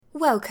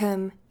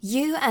Welcome.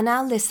 You are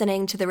now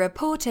listening to the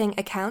Reporting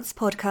Accounts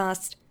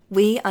podcast.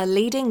 We are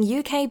leading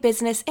UK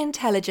business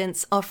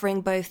intelligence,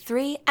 offering both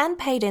free and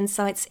paid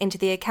insights into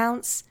the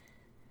accounts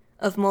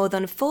of more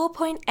than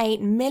 4.8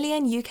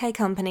 million UK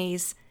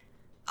companies.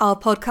 Our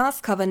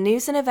podcasts cover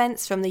news and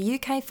events from the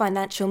UK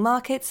financial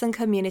markets and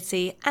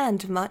community,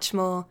 and much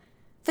more.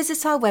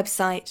 Visit our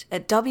website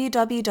at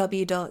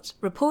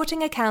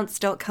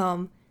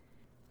www.reportingaccounts.com.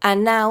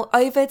 And now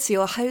over to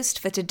your host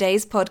for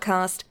today's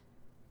podcast,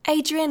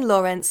 Adrian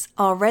Lawrence,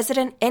 our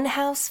resident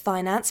in-house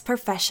finance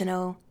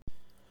professional.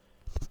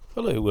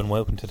 Hello and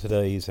welcome to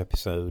today's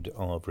episode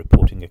of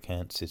Reporting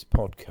Accounts'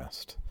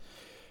 podcast.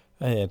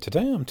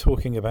 Today I'm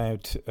talking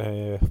about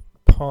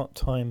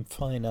part-time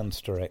finance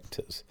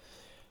directors.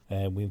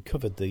 We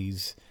covered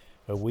these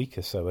a week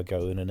or so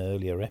ago in an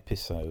earlier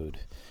episode,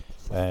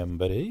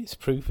 but it is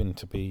proving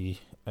to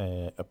be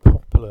a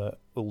popular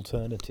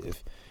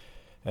alternative.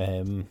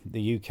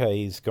 The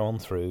UK's gone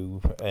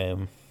through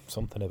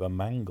something of a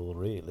mangle,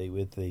 really,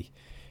 with the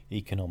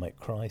economic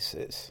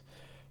crisis,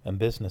 and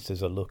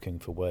businesses are looking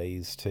for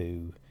ways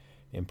to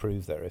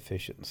improve their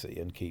efficiency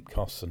and keep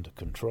costs under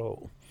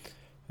control.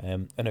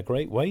 And a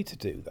great way to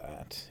do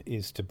that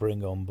is to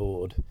bring on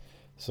board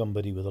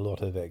somebody with a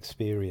lot of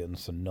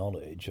experience and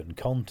knowledge and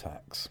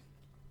contacts.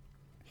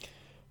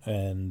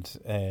 And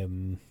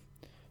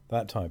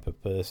that type of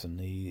person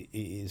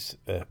is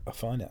a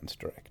finance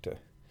director.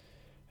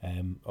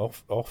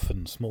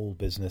 Often small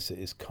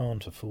businesses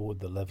can't afford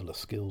the level of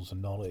skills and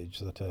knowledge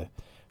that a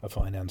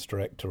finance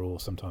director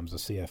or sometimes a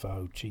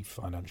CFO, Chief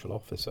Financial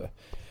Officer,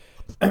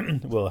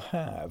 will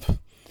have.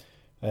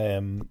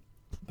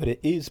 But it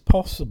is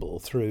possible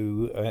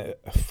through a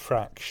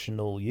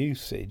fractional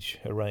usage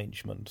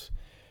arrangement,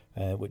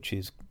 which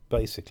is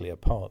basically a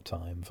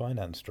part-time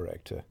finance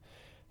director.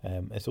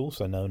 It's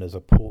also known as a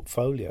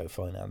portfolio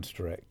finance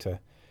director,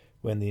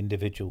 when the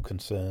individual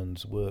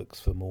concerns works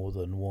for more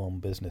than one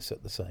business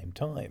at the same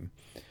time.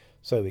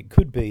 So it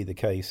could be the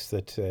case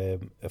that a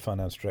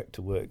finance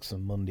director works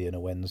on Monday and a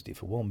Wednesday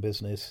for one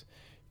business,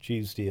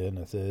 Tuesday and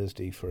a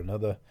Thursday for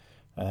another,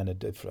 and a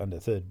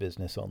third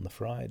business on the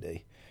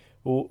Friday.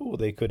 Or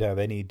they could have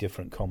any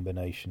different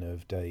combination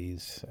of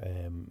days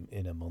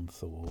in a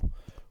month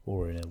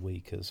or in a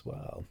week as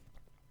well.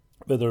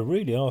 But there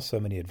really are so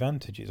many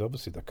advantages.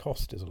 Obviously, the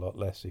cost is a lot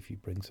less if you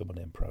bring someone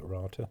in pro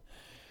rata.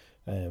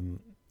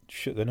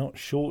 They're not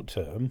short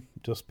term.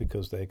 Just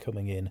because they're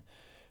coming in,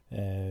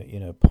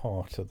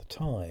 part of the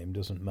time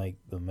doesn't make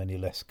them any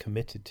less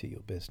committed to your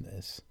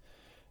business,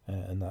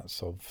 and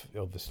that's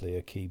obviously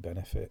a key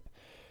benefit.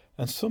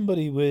 And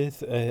somebody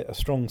with a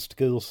strong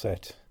skill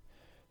set,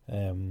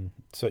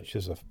 such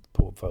as a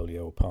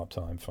portfolio or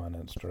part-time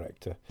finance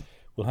director,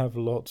 will have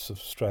lots of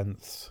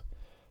strengths.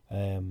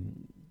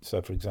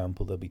 So, for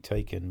example, they'll be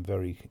taken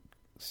very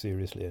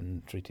seriously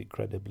and treated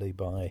credibly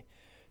by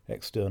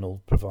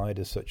external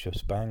providers such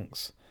as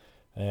banks.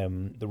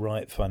 The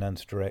right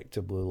finance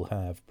director will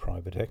have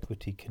private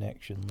equity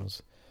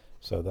connections,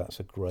 so that's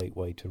a great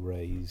way to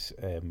raise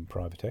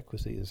private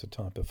equity as a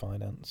type of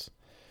finance.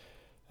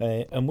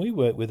 And we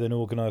work with an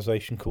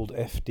organisation called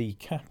FD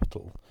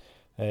Capital.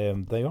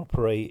 They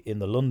operate in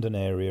the London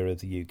area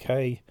of the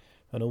UK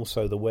and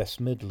also the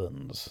West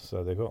Midlands,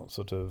 so they've got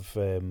sort of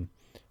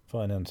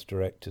finance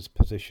directors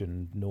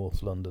positioned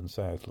North London,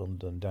 South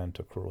London, down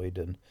to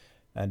Croydon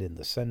and in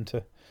the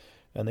centre.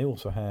 And they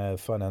also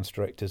have finance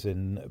directors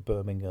in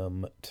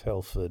Birmingham,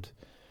 Telford,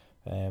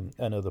 and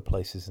other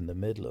places in the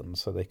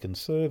Midlands, so they can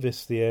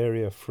service the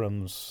area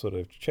from sort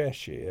of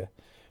Cheshire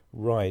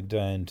right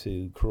down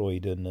to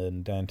Croydon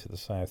and down to the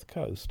south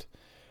coast.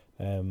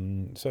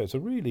 So it's a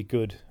really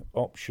good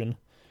option.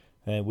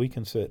 We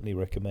can certainly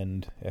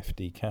recommend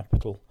FD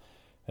Capital,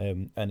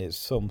 and it's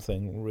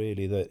something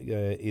really that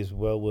is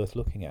well worth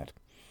looking at.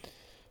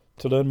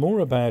 To learn more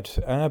about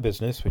our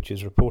business, which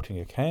is Reporting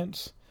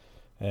Accounts,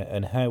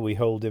 and how we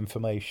hold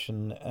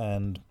information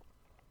and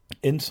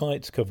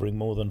insights covering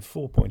more than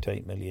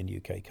 4.8 million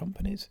UK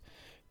companies,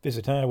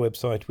 visit our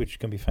website, which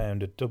can be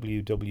found at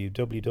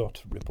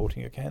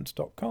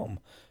www.reportingaccounts.com.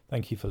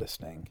 Thank you for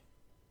listening.